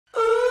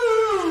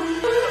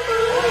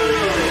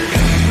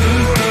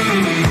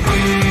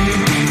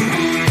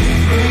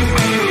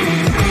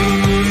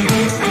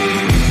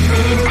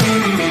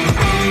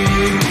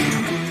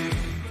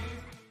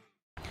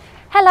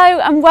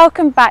and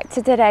welcome back to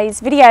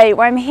today's video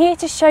where I'm here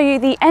to show you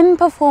the M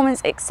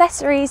Performance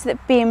accessories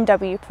that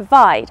BMW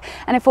provide,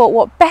 and I thought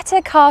what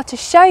better car to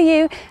show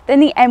you than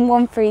the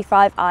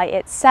M135i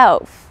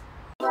itself.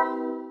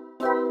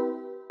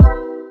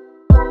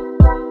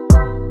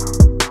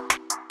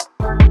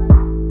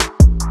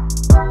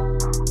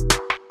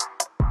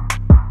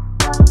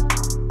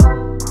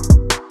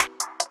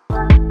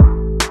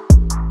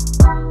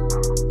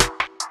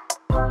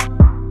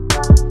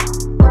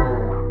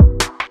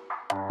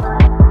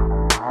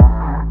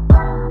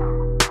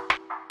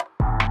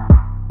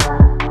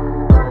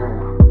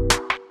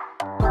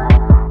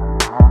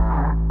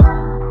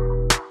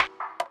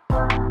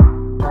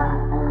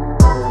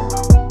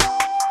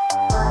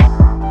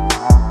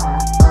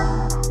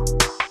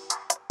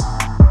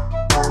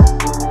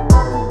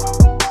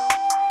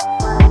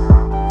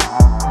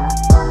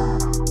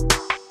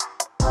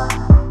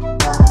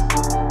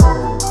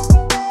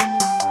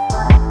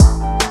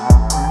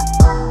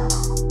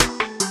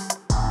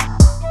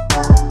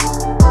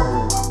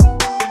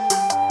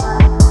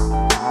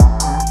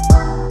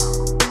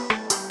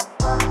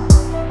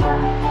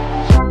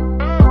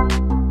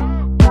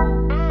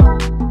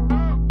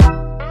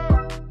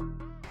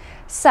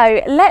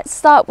 So let's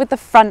start with the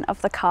front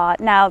of the car.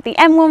 Now the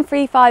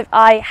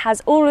M135i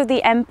has all of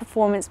the M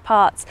Performance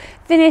parts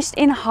finished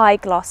in high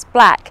gloss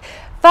black.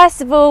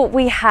 First of all,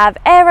 we have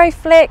Areo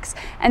flicks,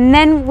 and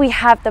then we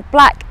have the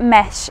black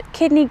mesh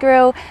kidney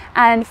grille,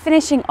 and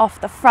finishing off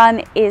the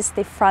front is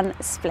the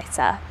front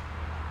splitter.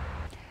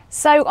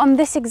 So on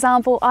this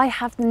example, I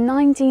have the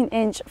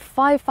 19-inch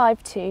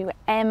 552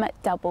 M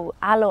double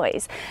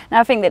alloys. Now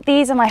I think that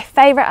these are my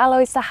favourite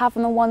alloys to have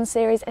on the 1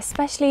 Series,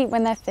 especially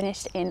when they're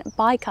finished in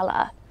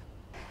bicolour.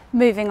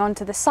 Moving on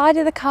to the side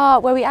of the car,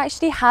 where we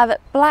actually have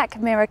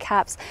black mirror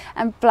caps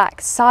and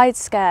black side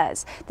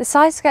skirts. The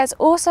side skirts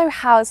also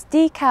house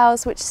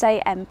decals which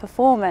say M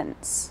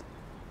Performance.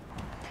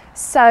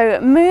 So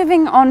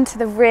moving on to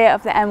the rear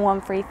of the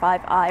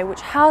M135i,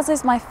 which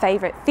houses my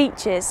favourite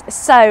features.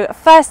 So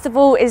first of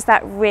all is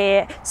that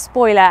rear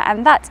spoiler,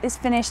 and that is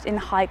finished in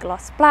high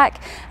gloss black,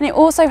 and it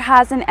also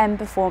has an M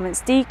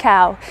Performance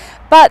decal.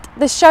 But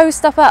the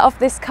showstopper of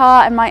this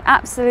car and my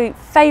absolute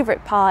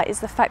favourite part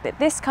is the fact that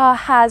this car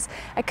has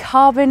a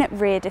carbon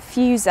rear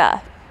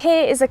diffuser.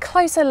 Here is a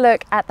closer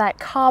look at that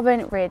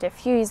carbon rear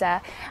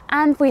diffuser,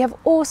 and we have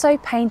also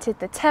painted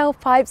the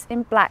tailpipes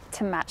in black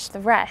to match the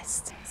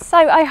rest. So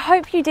I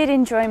hope you did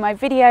enjoy my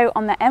video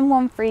on the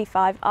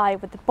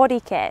M135i with the body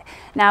kit.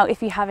 Now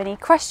if you have any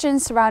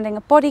questions surrounding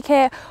a body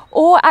kit,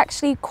 or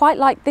actually quite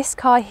like this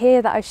car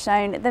here that I've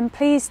shown, then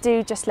please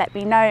do just let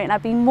me know and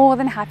I'd be more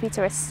than happy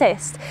to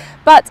assist.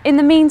 But in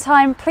the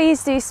meantime,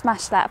 please do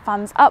smash that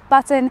thumbs up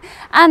button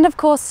and of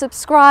course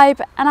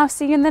subscribe, and I'll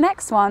see you in the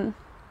next one.